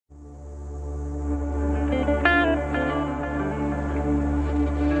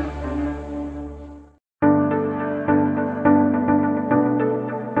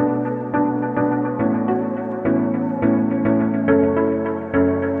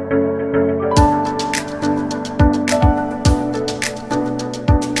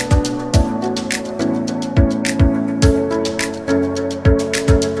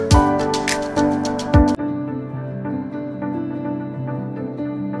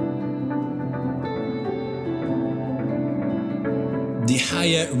The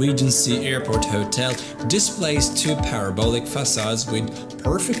Hyatt Regency Airport Hotel displays two parabolic facades with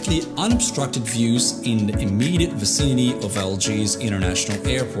perfectly unobstructed views in the immediate vicinity of Algiers International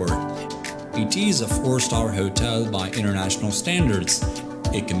Airport. It is a 4-star hotel by international standards.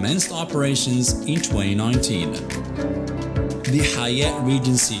 It commenced operations in 2019. The Hyatt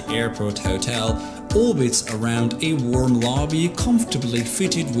Regency Airport Hotel orbits around a warm lobby comfortably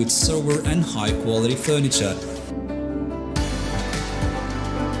fitted with sober and high-quality furniture,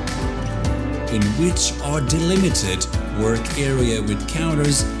 in which are delimited work area with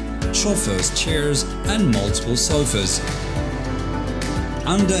counters, chauffeur's chairs, and multiple sofas.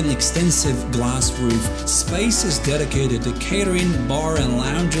 Under an extensive glass roof, space is dedicated to catering, bar and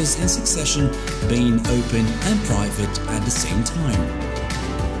lounges in succession, being open and private at the same time.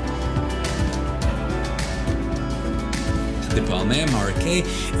 The Palmer Marquee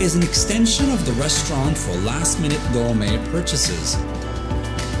is an extension of the restaurant for last-minute gourmet purchases.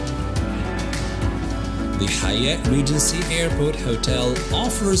 The Hyatt Regency Airport Hotel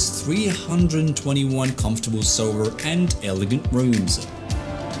offers 321 comfortable, sober and elegant rooms.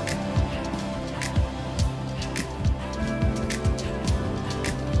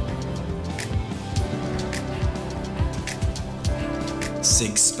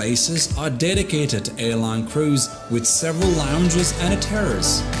 Six spaces are dedicated to airline crews with several lounges and a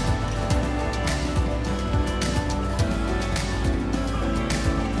terrace.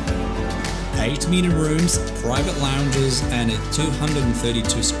 Eight meeting rooms, private lounges, and a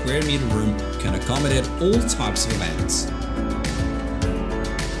 232 square meter room can accommodate all types of events.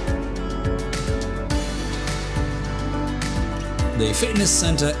 The fitness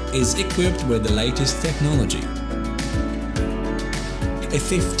center is equipped with the latest technology. A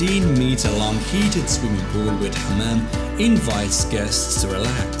 15-meter-long heated swimming pool with hammam invites guests to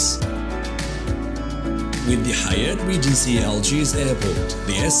relax. With the Hyatt Regency Algiers Airport,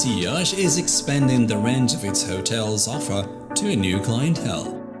 the SCH is expanding the range of its hotel's offer to a new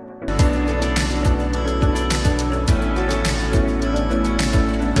clientele.